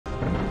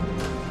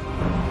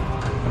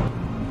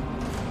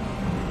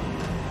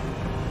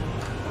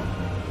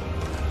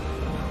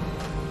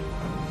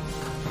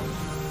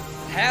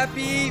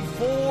Happy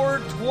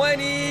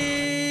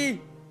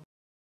 420!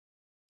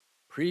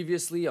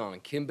 Previously on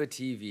Kimba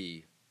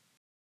TV.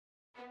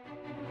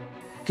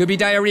 Could be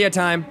diarrhea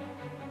time.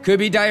 Could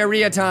be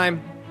diarrhea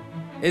time.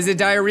 Is it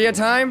diarrhea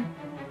time?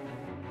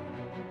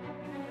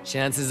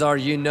 Chances are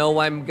you know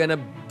I'm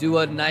gonna do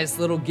a nice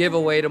little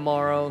giveaway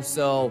tomorrow,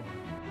 so...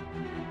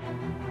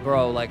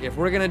 Bro, like, if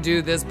we're gonna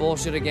do this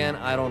bullshit again,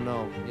 I don't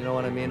know. You know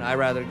what I mean? I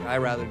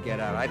rather get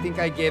out. I think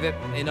I gave it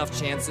enough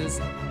chances.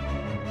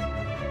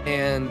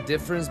 And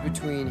difference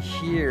between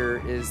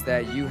here is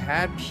that you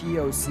had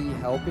POC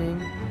helping.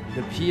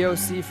 The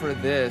POC for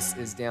this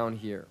is down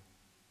here.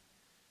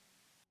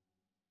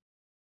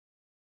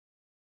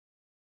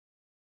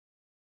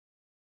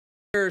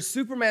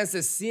 Superman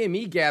says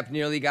CME gap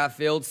nearly got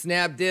filled.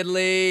 Snap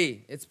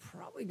diddly. It's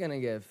probably gonna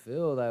get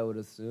filled, I would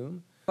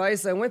assume.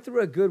 Vice, I went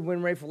through a good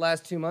win rate for the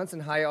last 2 months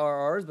and high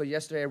RRs, but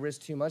yesterday I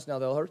risked too much. Now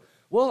they'll hurt.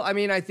 Well, I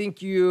mean, I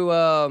think you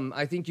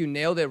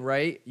nailed it,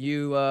 right?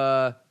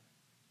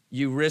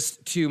 You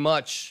risked too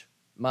much,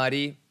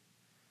 Madi.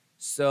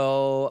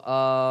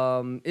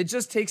 So it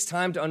just takes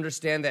time to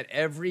understand that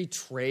every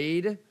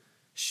trade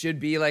should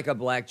be like a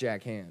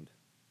blackjack hand.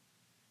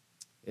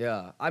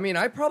 Yeah, I mean,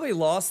 I probably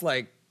lost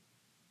like,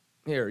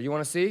 here, you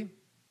want to see?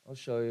 I'll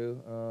show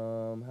you.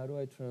 How do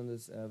I turn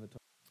this avatar?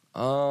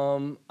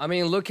 I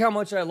mean, look how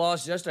much I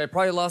lost yesterday. I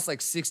probably lost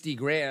like 60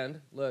 grand.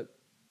 Look.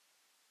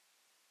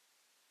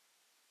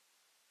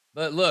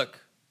 But look.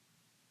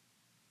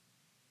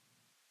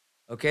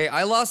 Okay,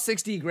 I lost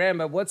 60 grand,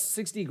 but what's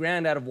 60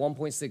 grand out of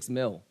 1.6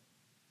 mil?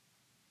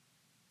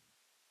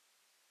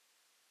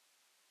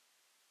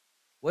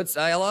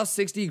 I lost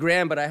 60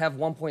 grand, but I have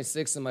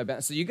 1.6 in my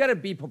bank. So you got to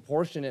be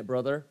proportionate,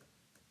 brother.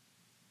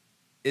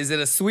 Is it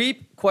a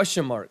sweep?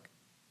 Question mark.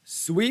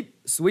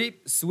 Sweep,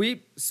 sweep,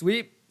 sweep,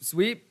 sweep,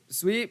 sweep,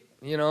 sweep.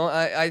 You know,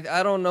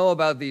 I don't know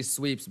about these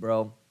sweeps,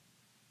 bro.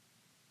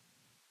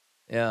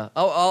 Yeah,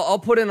 I'll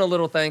put in a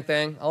little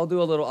thing. I'll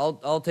do a little.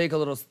 I'll take a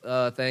little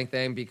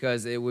thing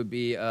because it would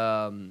be.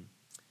 I'll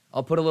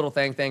put a little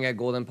thing at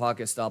golden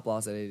pocket stop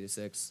loss at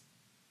 86.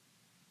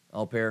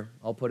 I'll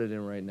put it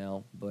in right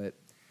now, but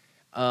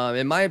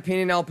in my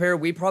opinion, Alpair,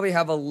 we probably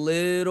have a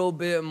little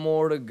bit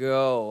more to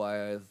go.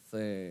 I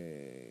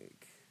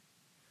think.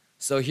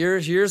 So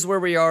here's where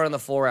we are in the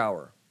 4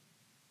 hour.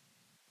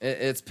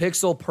 It's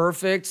pixel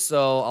perfect,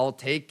 so I'll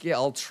take it.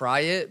 I'll try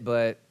it,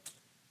 but.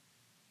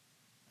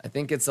 I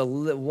think it's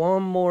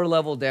one more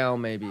level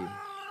down, maybe.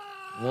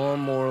 One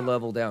more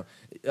level down.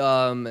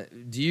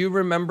 Do you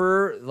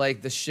remember,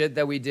 like, the shit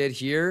that we did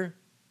here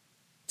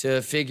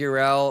to figure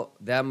out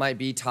that might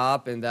be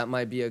top and that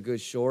might be a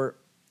good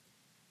short?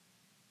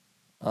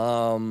 It's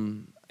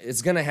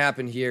going to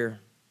happen here.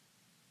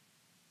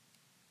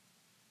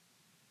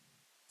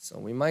 So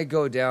we might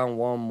go down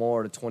one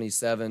more to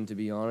 27, to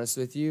be honest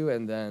with you,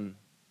 and then...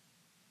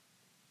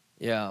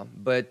 Yeah,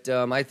 but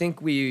I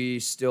think we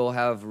still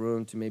have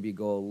room to maybe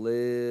go a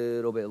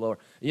little bit lower.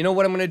 You know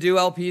what I'm going to do,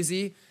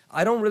 LPZ?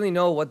 I don't really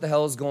know what the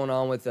hell is going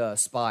on with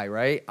SPY,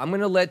 right? I'm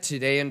going to let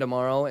today and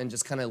tomorrow and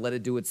just kind of let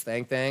it do its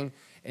thing.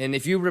 And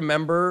if you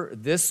remember,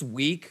 this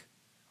week,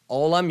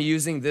 all I'm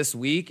using this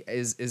week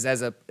is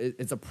as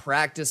it's a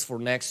practice for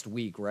next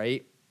week,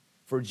 right?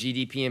 For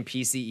GDP and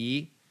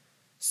PCE.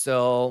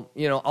 So,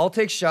 you know, I'll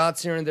take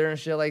shots here and there and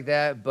shit like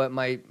that, but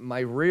my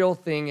real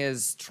thing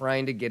is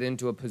trying to get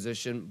into a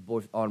position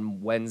on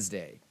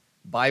Wednesday,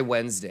 by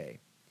Wednesday,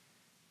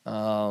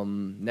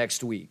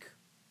 next week.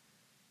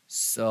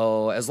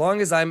 So as long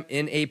as I'm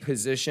in a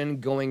position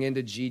going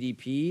into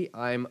GDP,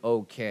 I'm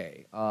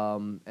okay.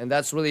 And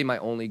that's really my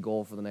only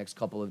goal for the next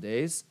couple of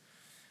days.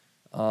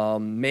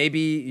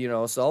 Maybe, you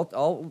know, so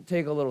I'll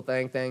take a little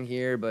thing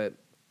here, but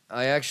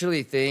I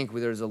actually think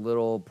there's a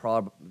little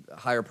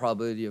higher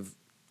probability of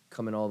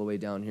coming all the way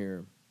down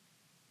here.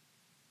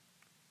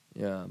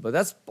 Yeah, but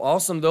that's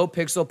awesome though.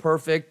 Pixel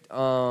perfect.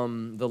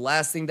 The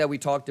last thing that we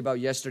talked about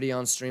yesterday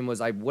on stream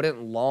was I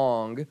wouldn't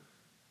long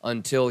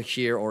until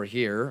here or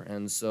here,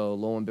 and so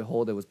lo and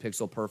behold, it was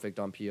pixel perfect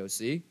on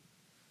POC.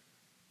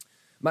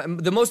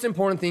 The most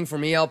important thing for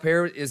me,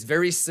 Alpair, is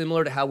very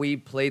similar to how we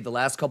played the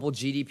last couple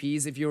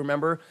GDPs, if you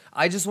remember.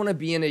 I just want to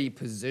be in a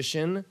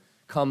position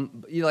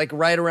like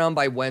right around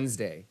by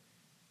Wednesday.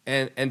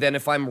 And then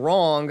if I'm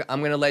wrong, I'm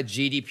going to let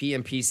GDP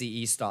and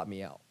PCE stop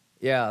me out.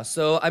 Yeah,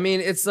 so I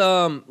mean, it's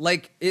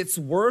like it's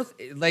worth,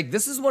 like,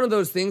 this is one of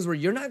those things where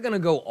you're not going to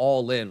go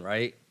all in,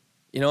 right?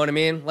 You know what I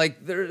mean?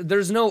 Like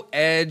there's no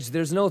edge,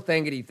 there's no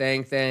thangity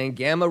thing.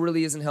 Gamma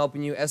really isn't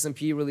helping you,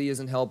 S&P really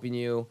isn't helping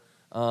you.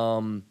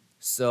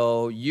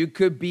 So you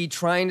could be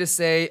trying to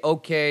say,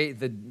 okay,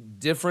 the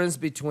difference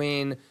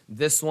between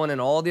this one and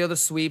all the other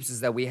sweeps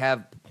is that we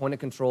have point of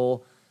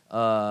control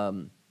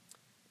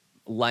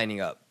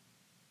lining up.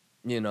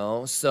 You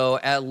know, so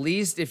at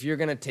least if you're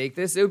going to take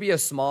this, it would be a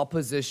small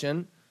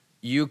position.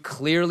 You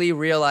clearly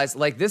realize,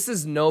 like, this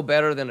is no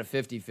better than a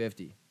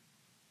 50-50.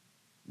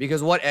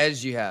 Because what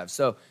edge do you have?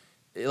 So,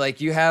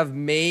 like, you have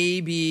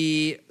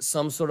maybe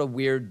some sort of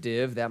weird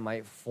div that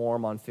might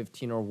form on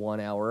 15 or 1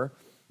 hour.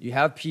 You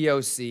have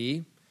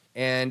POC.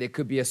 and it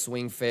could be a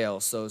swing fail.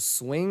 So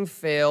swing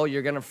fail,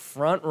 you're going to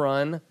front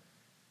run.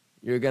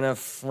 You're going to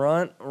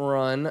front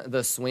run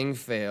the swing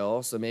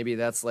fail. So maybe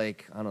that's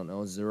like, I don't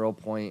know,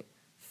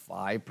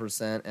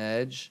 0.5%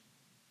 edge.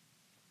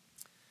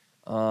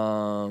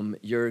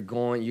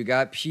 You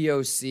got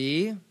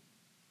POC.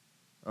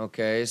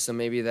 Okay, so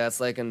maybe that's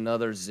like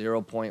another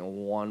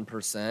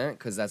 0.1%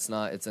 because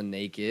it's a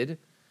naked.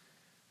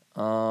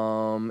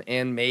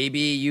 And maybe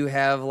you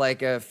have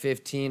like a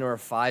 15 or a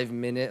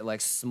 5-minute,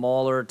 like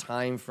smaller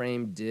time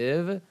frame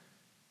div,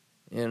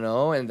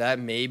 and that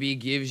maybe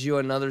gives you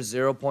another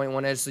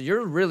 0.1 edge. So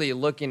you're really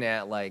looking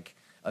at like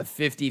a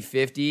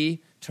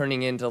 50-50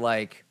 turning into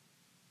like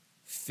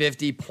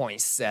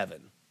 50.7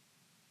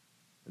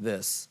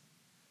 this.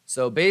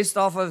 So based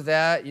off of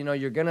that,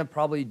 you're going to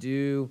probably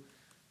do,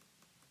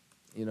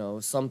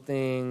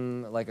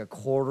 something like a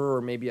quarter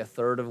or maybe a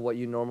third of what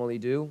you normally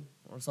do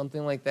or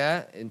something like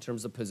that in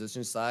terms of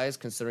position size,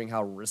 considering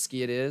how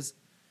risky it is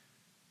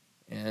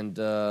and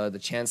the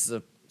chances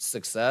of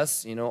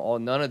success.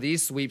 None of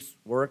these sweeps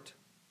worked.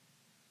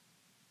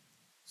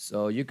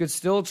 So you could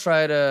still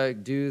try to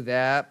do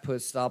that,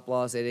 put stop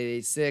loss at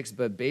 886,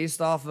 but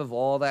based off of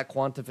all that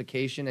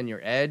quantification and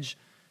your edge,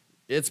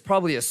 it's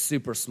probably a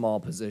super small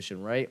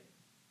position, right?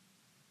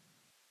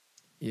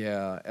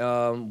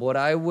 Yeah. What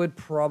I would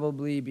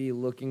probably be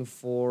looking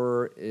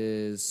for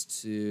is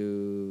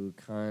to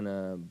kind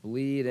of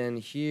bleed in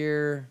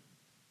here.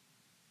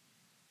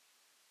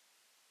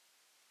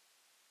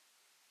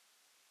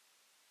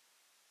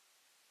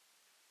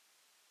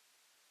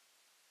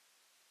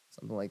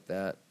 Something like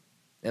that.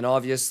 And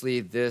obviously,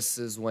 this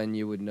is when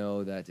you would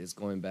know that it's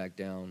going back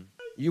down.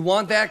 You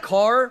want that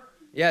car?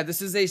 Yeah,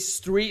 this is a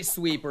street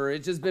sweeper.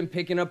 It's just been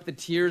picking up the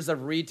tears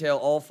of retail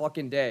all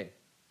fucking day.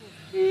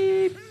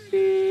 Beep,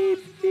 beep,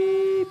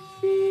 beep,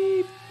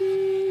 beep,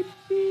 beep,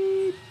 beep,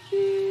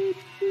 beep,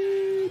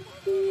 beep,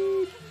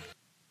 beep.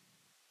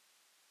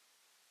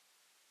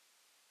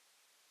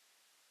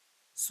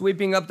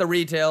 Sweeping up the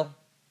retail.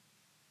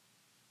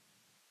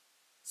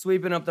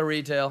 Sweeping up the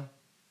retail.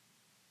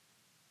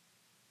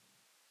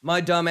 My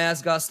dumb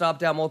ass got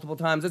stopped out multiple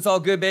times. It's all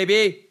good,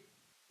 baby.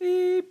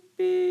 Beep,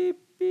 beep,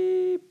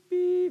 beep,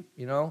 beep.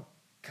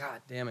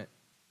 God damn it.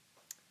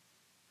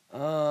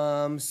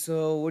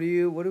 So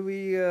what are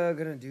we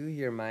gonna do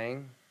here,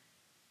 man?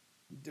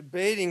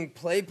 Debating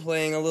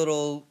playing a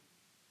little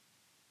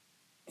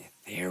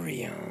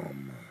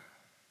Ethereum.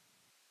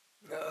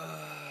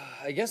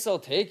 I guess I'll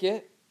take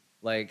it.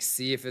 Like,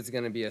 see if it's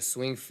gonna be a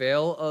swing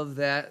fail of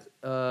that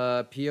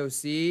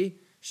POC.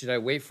 Should I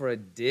wait for a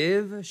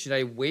div? Should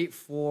I wait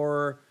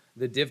for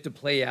the div to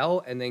play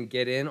out and then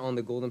get in on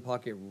the golden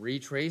pocket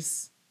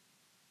retrace?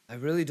 I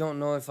really don't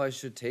know if I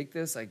should take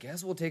this. I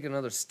guess we'll take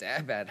another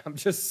stab at it. I'm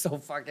just so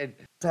fucking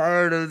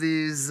tired of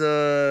these. Guess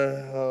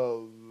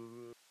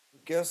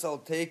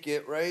I'll take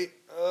it, right?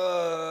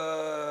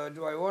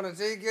 Do I want to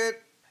take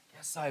it? I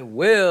guess I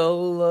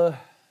will.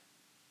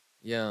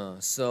 Yeah,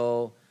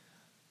 so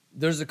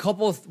there's a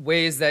couple of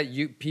ways that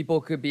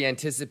people could be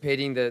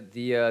anticipating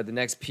the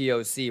next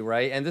POC,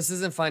 right? And this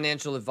isn't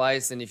financial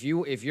advice. And if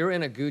you're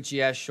in a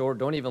Gucci ass short,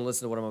 don't even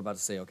listen to what I'm about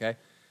to say, okay?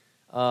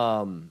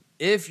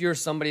 If you're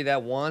somebody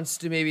that wants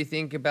to maybe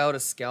think about a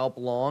scalp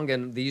long,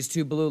 and these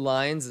two blue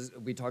lines, as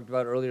we talked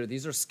about earlier,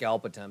 these are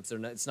scalp attempts.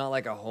 It's not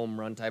like a home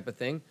run type of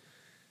thing.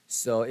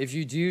 So if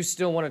you do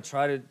still want to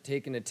try to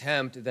take an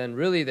attempt, then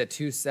really the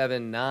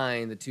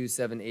 279, the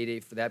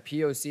 2788 for that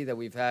POC that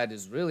we've had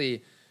is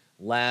really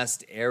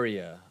last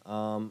area.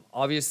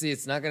 Obviously,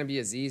 it's not going to be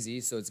as easy,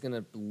 so it's going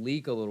to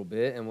leak a little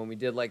bit. And when we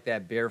did like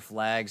that bear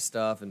flag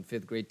stuff and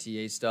 5th grade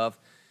TA stuff,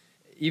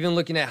 even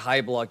looking at high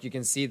block, you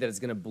can see that it's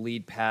going to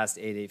bleed past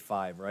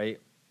 885, right?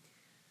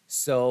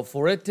 So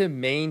for it to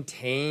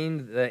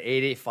maintain the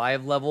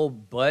 885 level,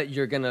 but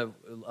you're going to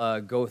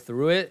go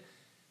through it,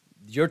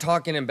 you're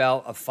talking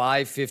about a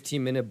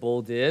 15-minute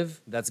bull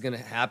div that's going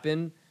to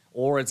happen,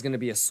 or it's going to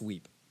be a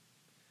sweep.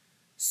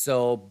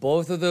 So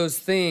both of those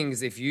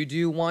things, if you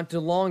do want to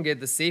long it,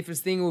 the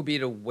safest thing would be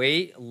to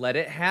wait, let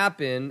it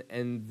happen,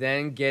 and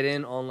then get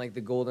in on like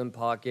the golden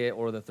pocket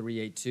or the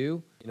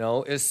 382.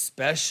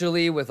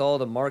 Especially with all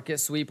the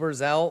market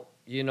sweepers out,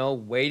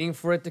 waiting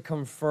for it to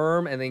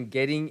confirm and then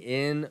getting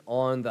in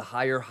on the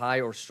higher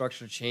high or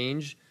structure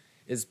change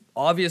is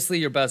obviously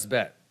your best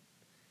bet.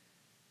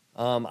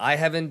 I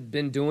haven't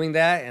been doing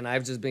that, and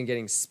I've just been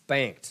getting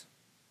spanked.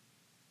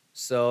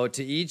 So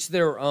to each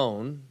their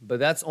own, but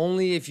that's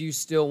only if you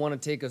still want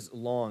to take us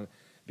long.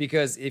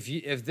 Because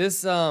if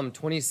this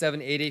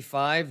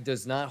 27885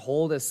 does not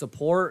hold as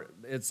support,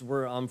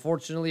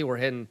 unfortunately we're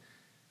hitting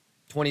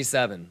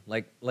 27,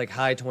 like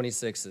high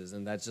 26s,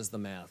 and that's just the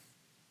math.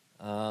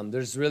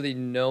 There's really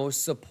no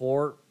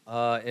support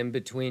in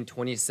between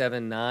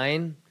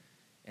 27.9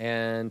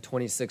 and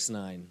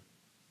 26.9.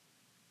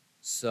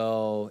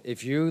 So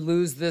if you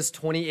lose this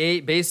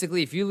 28,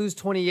 basically if you lose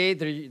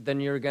 28, then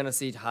you're going to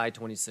see high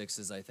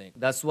 26s, I think.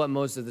 That's what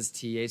most of this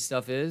TA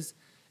stuff is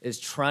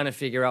trying to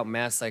figure out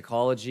mass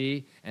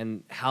psychology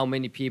and how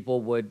many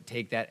people would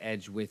take that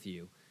edge with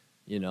you.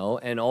 you know,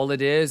 and all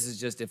it is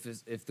just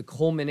if the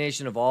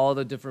culmination of all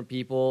the different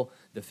people,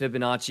 the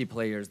Fibonacci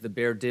players, the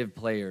bear div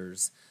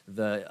players,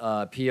 the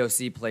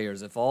POC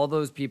players, if all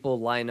those people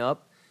line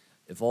up,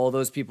 if all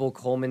those people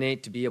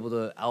culminate to be able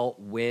to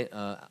outwin,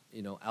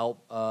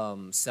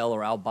 sell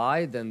or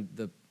outbuy, then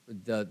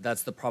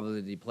that's the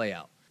probability play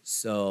out.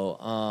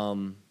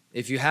 So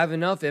if you have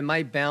enough, it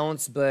might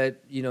bounce,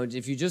 but you know,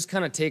 if you just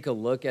kind of take a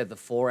look at the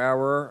 4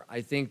 hour,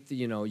 I think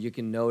you know you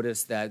can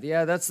notice that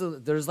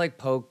there's like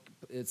poke.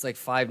 It's like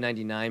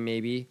 599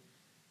 maybe,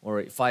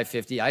 or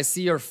 550. I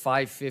see your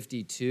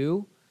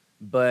 552,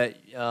 but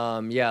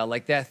yeah,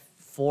 like that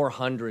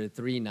 400,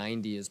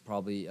 390 is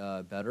probably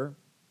better.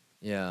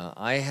 Yeah,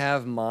 I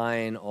have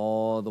mine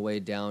all the way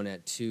down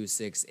at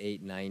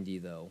 26890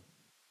 though.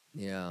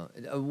 Yeah,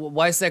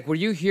 Ysec, were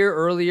you here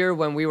earlier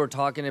when we were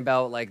talking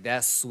about like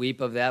that sweep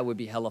of that would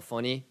be hella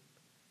funny?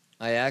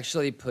 I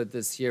actually put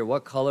this here.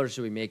 What color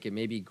should we make it?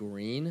 Maybe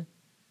green,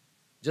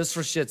 just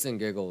for shits and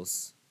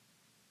giggles.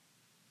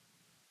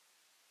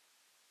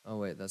 Oh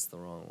wait, that's the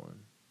wrong one.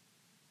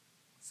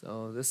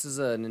 So this is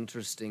an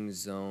interesting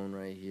zone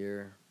right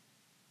here.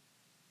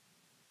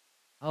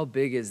 How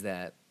big is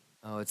that?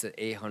 Oh, it's an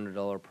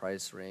 $800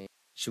 price range.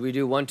 Should we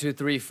do 1, 2,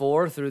 3,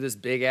 4 through this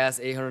big ass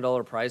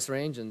 $800 price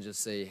range and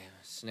just say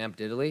snap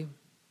diddly?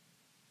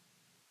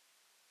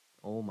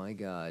 Oh my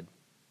God,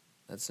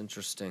 that's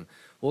interesting.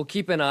 We'll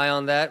keep an eye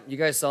on that. You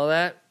guys saw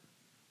that?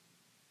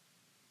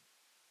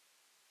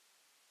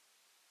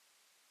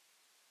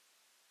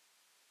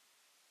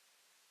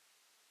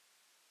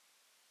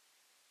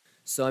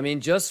 So, I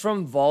mean, just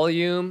from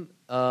volume,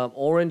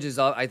 orange is,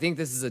 I think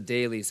this is a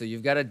daily. So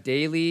you've got a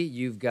daily,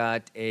 you've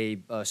got a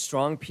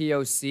strong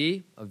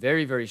POC, a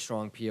very, very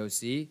strong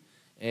POC,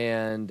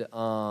 and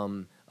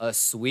a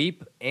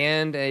sweep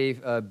and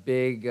a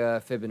big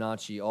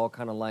Fibonacci all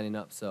kind of lining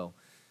up. So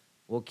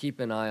we'll keep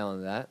an eye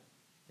on that.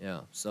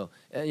 Yeah. So,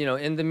 you know,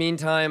 in the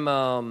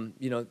meantime,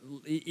 you know,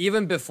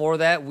 even before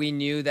that, we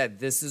knew that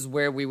this is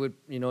where we would,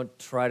 you know,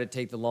 try to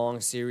take the long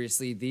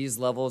seriously. These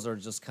levels are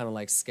just kind of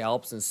like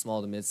scalps and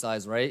small to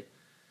mid-size, right?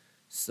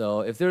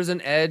 So if there's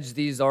an edge,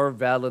 these are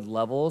valid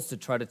levels to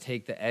try to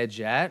take the edge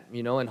at,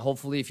 you know, and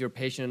hopefully if you're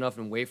patient enough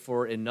and wait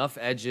for enough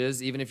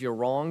edges, even if you're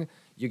wrong,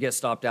 you get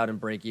stopped out and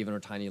break even or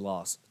tiny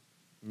loss.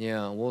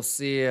 Yeah, we'll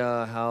see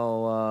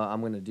how I'm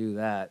going to do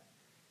that.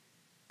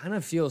 Kind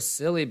of feels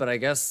silly, but I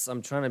guess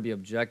I'm trying to be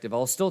objective.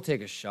 I'll still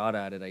take a shot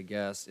at it, I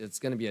guess. It's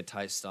going to be a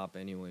tight stop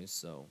anyway,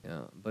 so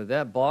yeah. But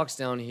that box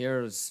down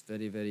here is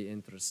very, very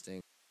interesting.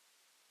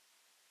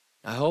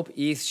 I hope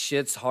ETH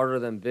shits harder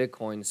than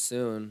Bitcoin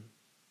soon.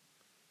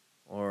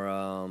 Or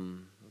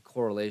the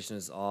correlation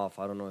is off.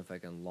 I don't know if I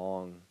can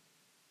long.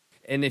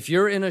 And if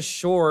you're in a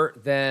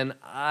short, then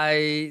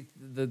the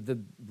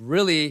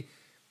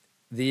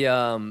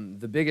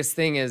biggest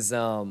thing is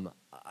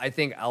I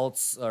think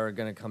alts are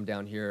gonna come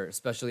down here,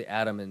 especially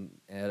Atom and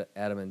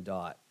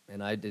Dot.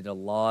 And I did a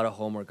lot of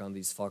homework on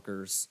these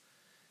fuckers,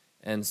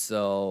 and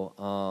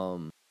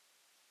so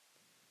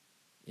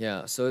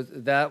yeah. So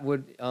that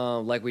would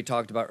like we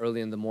talked about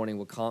early in the morning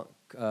will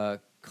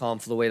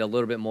confluate a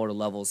little bit more to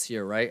levels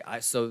here, right?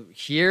 So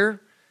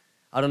here,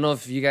 I don't know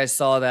if you guys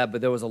saw that,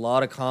 but there was a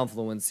lot of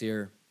confluence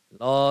here.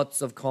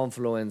 Lots of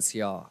confluence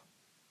here.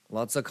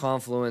 Lots of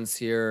confluence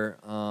here.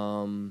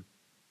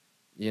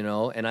 You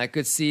know, and I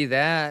could see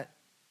that.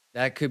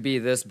 That could be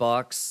this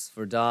box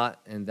for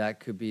Dot, and that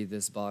could be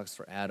this box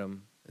for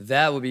Atom.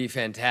 That would be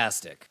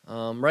fantastic.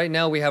 Right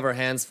now, we have our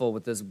hands full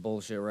with this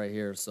bullshit right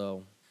here,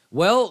 so.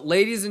 Well,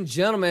 ladies and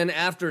gentlemen,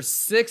 after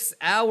 6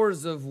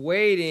 hours of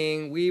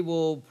waiting, we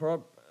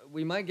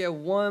might get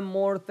one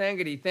more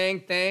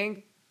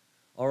thang.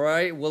 All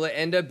right, will it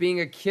end up being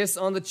a kiss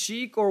on the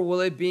cheek, or will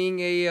it being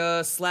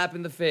a slap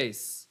in the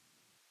face?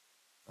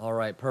 All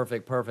right,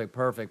 perfect.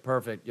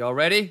 Y'all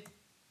ready?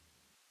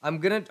 I'm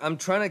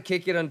trying to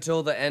kick it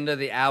until the end of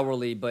the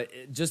hourly, but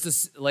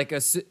just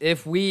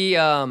if we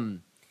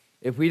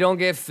don't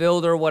get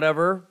filled or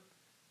whatever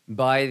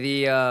by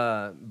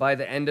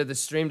the end of the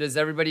stream, does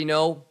everybody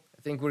know?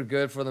 I think we're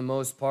good for the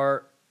most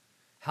part.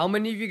 How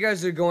many of you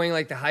guys are going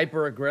like the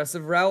hyper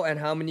aggressive route, and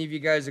how many of you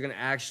guys are gonna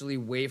actually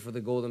wait for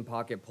the golden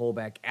pocket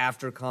pullback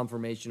after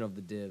confirmation of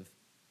the div?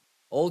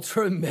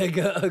 Ultra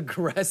mega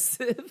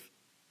aggressive.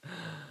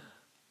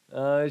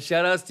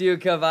 Shout outs to you,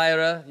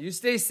 Kavaira. You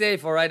stay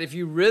safe, all right? If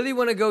you really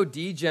want to go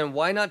degen,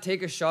 why not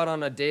take a shot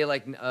on a day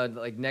like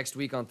next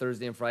week on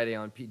Thursday and Friday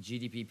on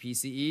GDP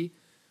PCE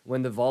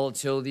when the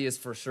volatility is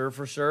for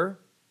sure.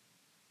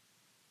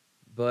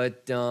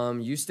 But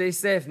you stay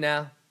safe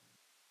now.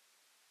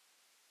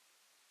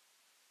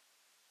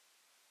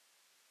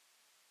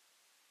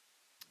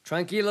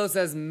 Tranquilo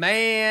says,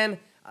 man,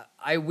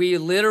 we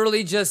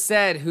literally just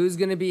said who's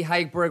going to be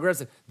hyper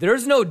aggressive.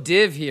 There's no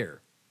div here.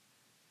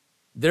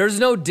 There's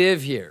no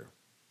div here,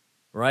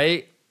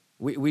 right?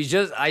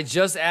 I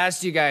just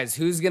asked you guys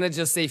who's gonna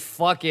just say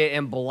fuck it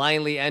and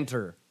blindly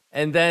enter.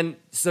 And then,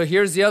 so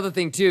here's the other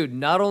thing too.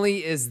 Not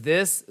only is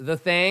this the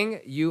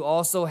thing, you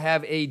also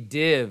have a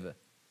div.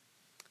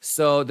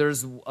 So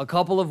there's a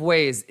couple of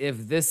ways.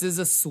 If this is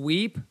a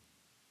sweep,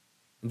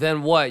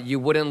 then what? You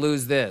wouldn't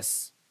lose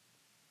this.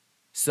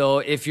 So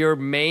if your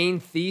main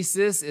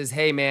thesis is,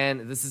 hey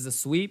man, this is a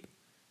sweep,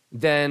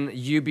 then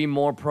you'd be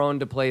more prone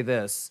to play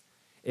this.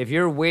 If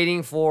you're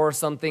waiting for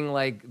something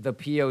like the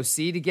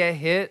POC to get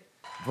hit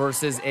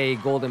versus a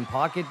golden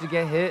pocket to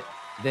get hit,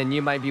 then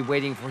you might be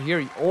waiting for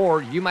here,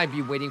 or you might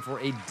be waiting for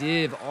a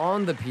div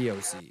on the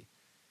POC.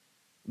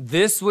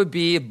 This would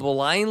be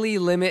blindly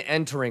limit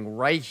entering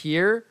right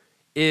here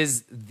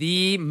is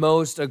the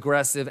most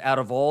aggressive out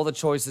of all the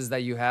choices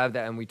that you have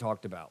that and we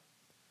talked about.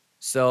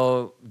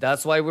 So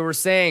that's why we were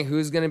saying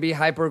who's going to be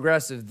hyper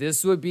aggressive.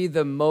 This would be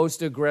the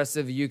most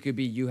aggressive you could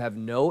be. You have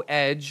no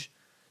edge.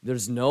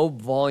 There's no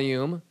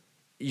volume.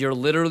 You're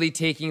literally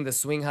taking the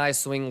swing high,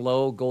 swing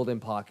low, golden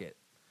pocket.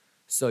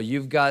 So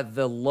you've got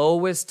the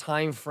lowest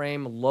time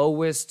frame,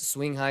 lowest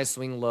swing high,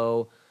 swing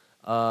low,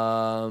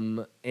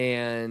 and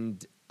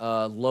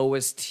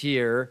lowest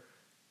tier,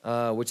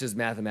 which is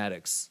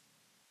mathematics.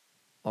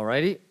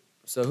 Alrighty.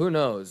 So who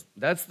knows?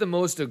 That's the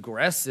most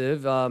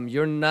aggressive.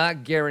 You're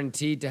not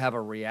guaranteed to have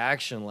a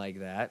reaction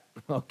like that.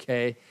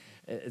 Okay.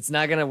 It's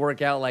not going to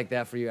work out like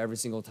that for you every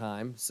single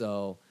time.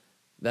 So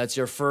that's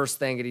your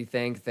first thankity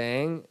thank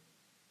thing.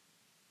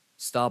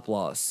 Stop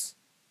loss.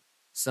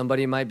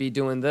 Somebody might be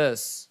doing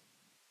this.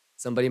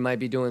 Somebody might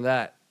be doing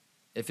that.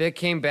 If it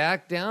came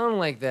back down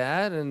like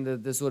that,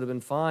 and this would have been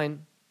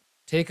fine.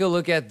 Take a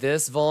look at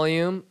this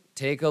volume.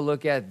 Take a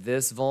look at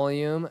this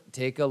volume.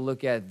 Take a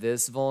look at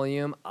this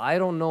volume. I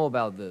don't know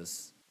about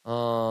this.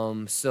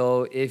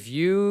 So if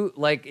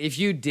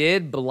you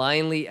did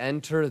blindly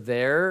enter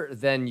there,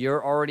 then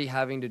you're already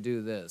having to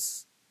do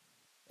this.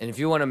 And if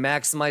you want to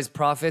maximize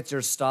profits,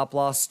 your stop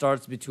loss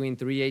starts between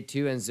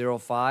 382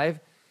 and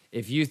 05.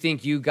 If you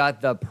think you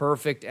got the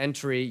perfect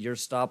entry, your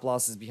stop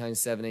loss is behind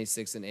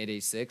 786 and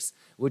 886,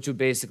 which would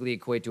basically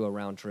equate to a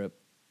round trip.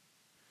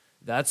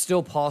 That's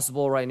still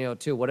possible right now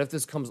too. What if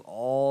this comes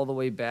all the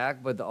way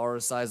back, but the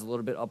RSI is a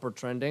little bit upward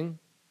trending?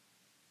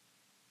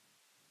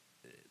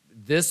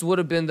 This would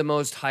have been the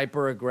most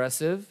hyper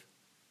aggressive,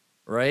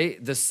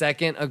 right? The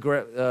second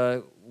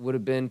would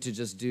have been to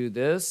just do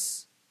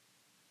this,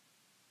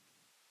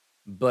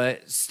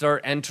 but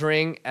start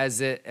entering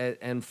as it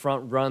and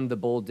front run the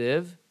bull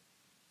div.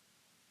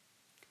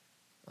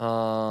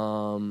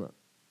 The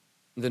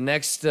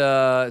next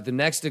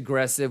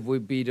aggressive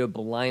would be to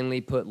blindly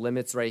put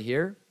limits right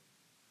here.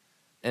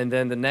 And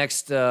then the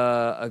next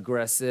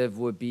aggressive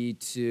would be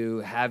to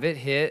have it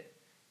hit,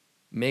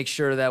 make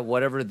sure that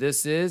whatever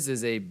this is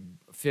a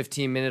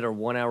 15-minute or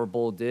 1-hour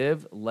bull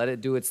div, let it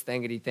do its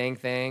thangity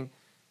thang,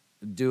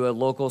 do a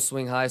local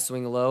swing high,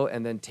 swing low,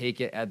 and then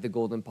take it at the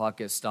golden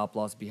pocket stop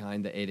loss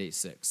behind the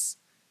 886.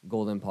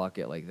 Golden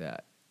pocket like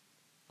that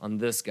on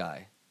this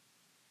guy.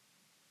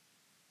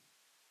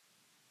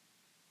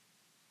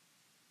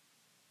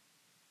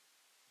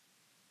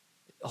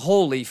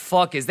 Holy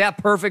fuck, is that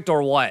perfect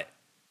or what?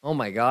 Oh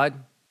my God.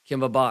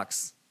 Kimba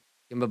box.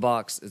 Kimba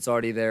box. It's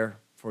already there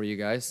for you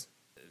guys.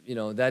 You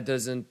know, that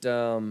doesn't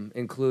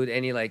include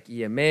any like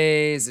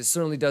EMAs. It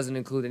certainly doesn't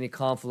include any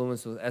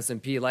confluence with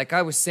S&P. Like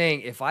I was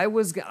saying, if I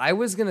was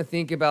going to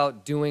think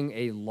about doing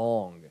a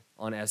long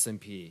on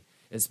S&P,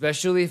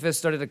 especially if it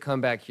started to come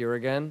back here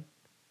again.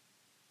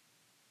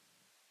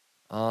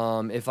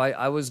 If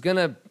I was going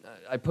to,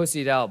 I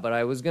pussied out, but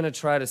I was going to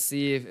try to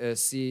see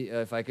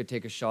if I could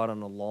take a shot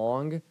on a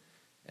long.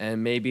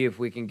 And maybe if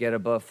we can get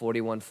above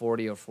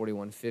 4140 or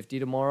 4150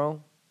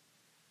 tomorrow.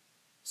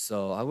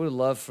 So I would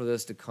love for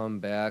this to come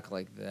back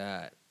like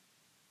that.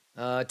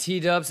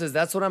 T-Dub says,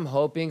 that's what I'm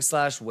hoping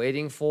 /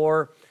 waiting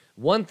for.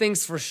 One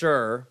thing's for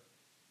sure.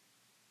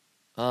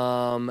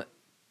 Yeah,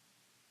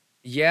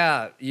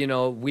 you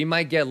know, we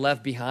might get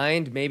left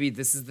behind. Maybe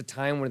this is the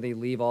time where they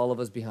leave all of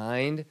us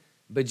behind.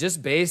 But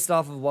just based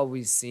off of what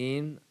we've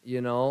seen,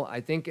 you know, I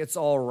think it's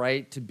all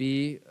right to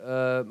be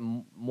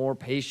more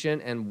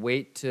patient and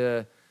wait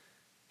to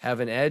have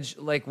an edge.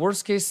 Like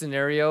worst case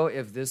scenario,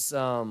 if this,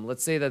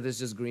 let's say that this is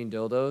just green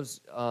dildos,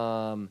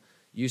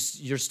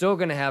 you're still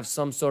going to have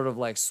some sort of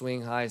like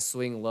swing high,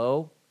 swing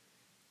low.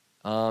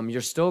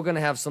 You're still going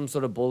to have some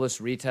sort of bullish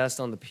retest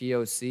on the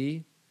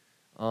POC.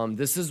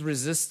 This is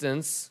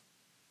resistance.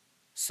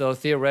 So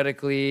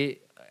theoretically,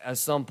 at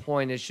some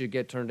point, it should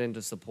get turned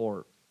into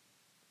support.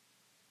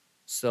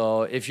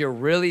 So if you're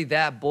really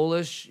that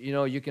bullish, you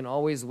know, you can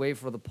always wait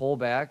for the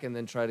pullback and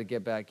then try to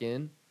get back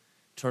in,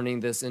 turning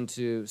this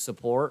into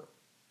support.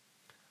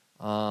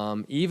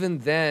 Even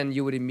then,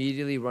 you would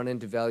immediately run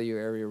into value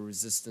area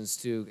resistance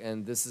too.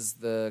 And this is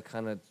the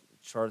kind of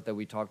chart that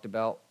we talked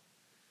about.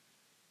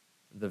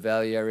 The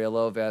value area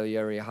low, value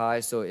area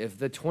high. So if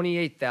the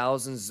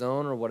 28,000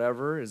 zone or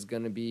whatever is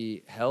going to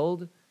be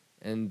held,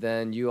 and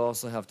then you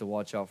also have to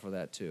watch out for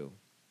that too.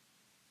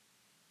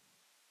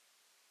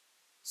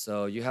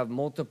 So you have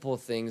multiple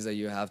things that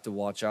you have to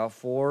watch out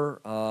for.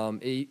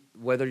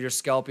 Whether you're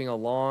scalping a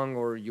long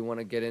or you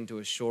want to get into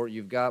a short,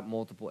 you've got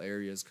multiple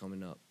areas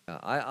coming up.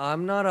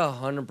 I'm not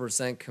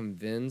 100%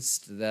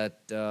 convinced that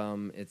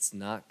it's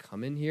not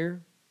coming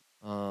here.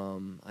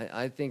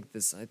 I think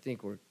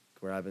we're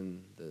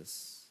grabbing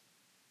this.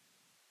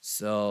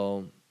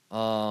 So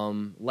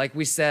Like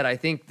we said, I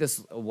think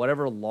this,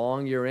 whatever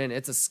long you're in,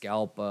 it's a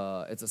scalp.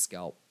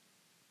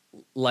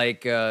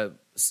 Like,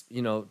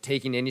 you know,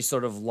 taking any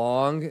sort of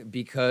long,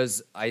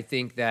 because I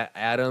think that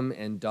Atom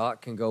and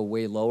DOT can go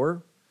way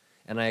lower,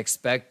 and I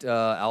expect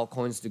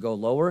altcoins to go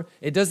lower.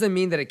 It doesn't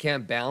mean that it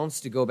can't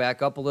bounce to go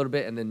back up a little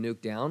bit and then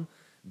nuke down,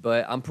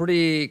 but I'm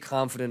pretty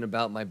confident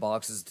about my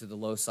boxes to the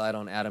low side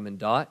on Atom and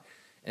DOT.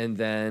 And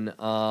then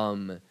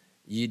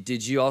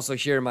did you also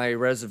hear my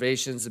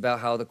reservations about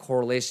how the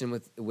correlation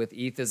with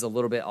ETH is a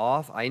little bit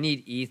off? I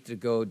need ETH to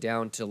go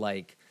down to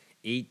like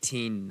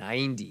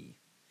 1890.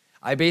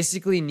 I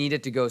basically need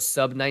it to go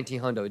sub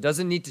 1900. It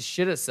doesn't need to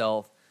shit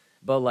itself,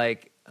 but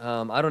like,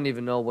 I don't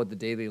even know what the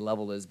daily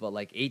level is, but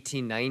like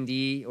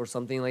 1890 or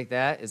something like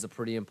that is a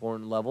pretty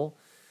important level.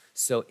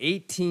 So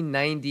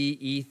 1890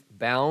 ETH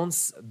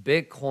bounce,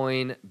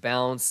 Bitcoin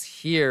bounce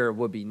here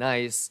would be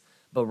nice,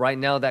 but right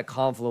now that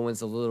confluence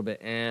a little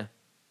bit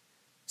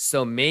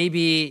So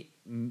maybe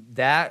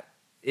that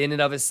in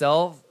and of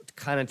itself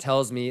kind of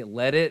tells me,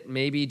 let it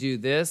maybe do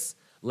this,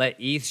 let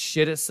ETH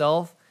shit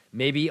itself.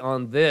 Maybe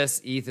on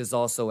this, ETH is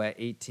also at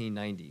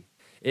 1890.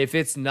 If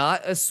it's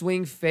not a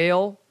swing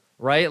fail,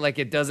 right, like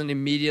it doesn't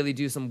immediately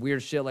do some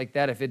weird shit like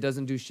that, if it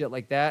doesn't do shit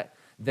like that,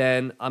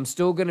 then I'm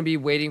still going to be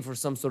waiting for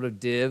some sort of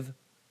div.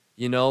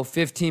 You know,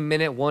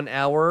 15-minute, 1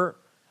 hour,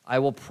 I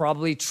will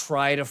probably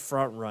try to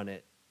front run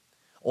it.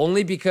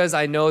 Only because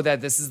I know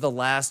that this is the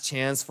last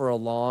chance for a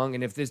long,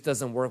 and if this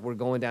doesn't work, we're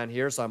going down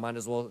here, so I might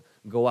as well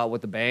go out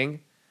with a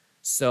bang.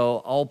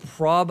 So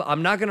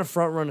I'm not going to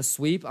front run a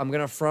sweep. I'm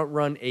going to front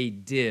run a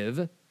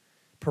div.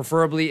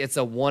 Preferably it's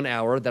a 1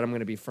 hour that I'm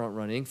going to be front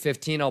running.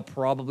 15, I'll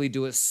probably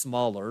do it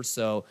smaller.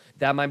 So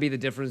that might be the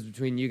difference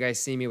between you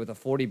guys seeing me with a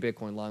 40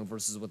 Bitcoin long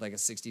versus with like a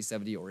 60,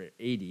 70, or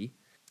 80.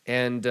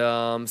 And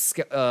it's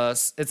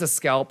a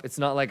scalp. It's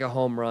not like a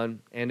home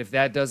run. And if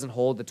that doesn't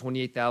hold, the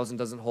 28,000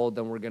 doesn't hold,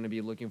 then we're going to be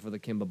looking for the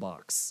Kimba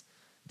box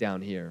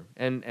down here.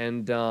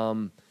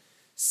 And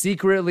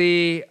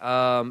secretly,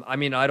 I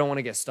mean, I don't want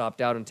to get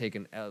stopped out and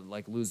taken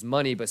like lose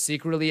money, but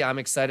secretly, I'm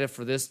excited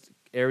for this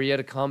area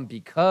to come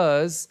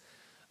because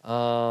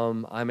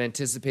I'm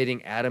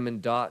anticipating Atom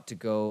and DOT to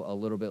go a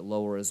little bit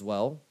lower as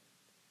well,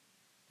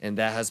 and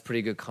that has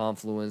pretty good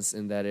confluence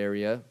in that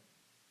area.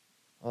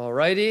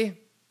 Alrighty,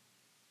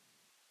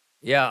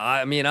 yeah,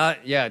 I mean,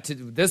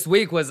 this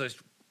week was a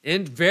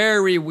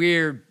very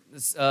weird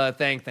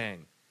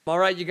thing. All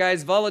right, you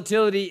guys,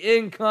 volatility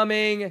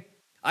incoming.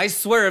 I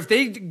swear, if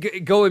they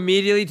go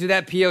immediately to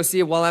that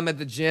POC while I'm at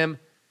the gym,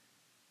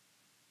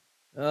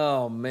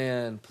 oh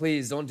man,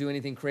 please don't do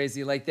anything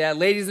crazy like that.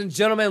 Ladies and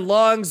gentlemen,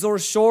 longs or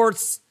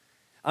shorts,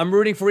 I'm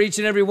rooting for each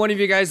and every one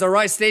of you guys. All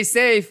right, stay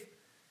safe.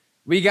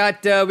 We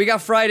got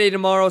Friday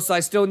tomorrow, so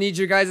I still need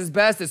your guys'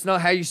 best. It's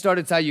not how you start,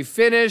 it's how you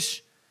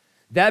finish.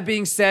 That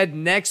being said,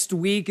 next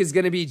week is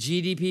going to be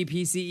GDP,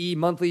 PCE,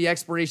 monthly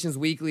expirations,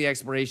 weekly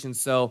expirations,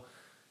 so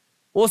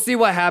we'll see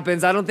what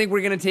happens. I don't think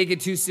we're going to take it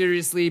too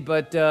seriously,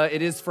 but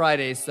it is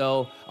Friday,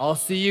 so I'll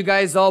see you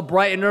guys all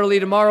bright and early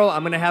tomorrow.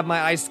 I'm going to have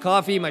my iced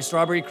coffee, my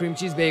strawberry cream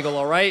cheese bagel,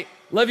 all right?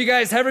 Love you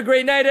guys. Have a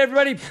great night,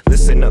 everybody.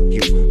 Listen up,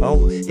 you.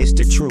 Oh, it's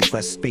the truth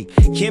I speak.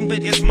 Kimba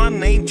is my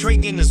name.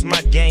 Trading is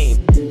my game.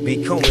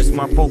 Bitcoin is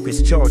my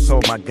focus. Charge all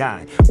my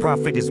guide.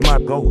 Profit is my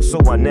goal, so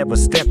I never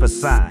step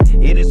aside.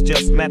 It is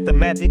just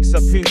mathematics,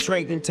 a few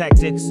trading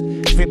tactics.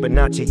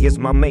 Fibonacci is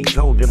my mate.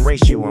 Golden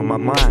ratio on my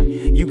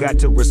mind. You got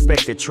to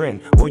respect the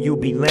trend, or you'll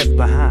be left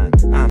behind.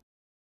 I'm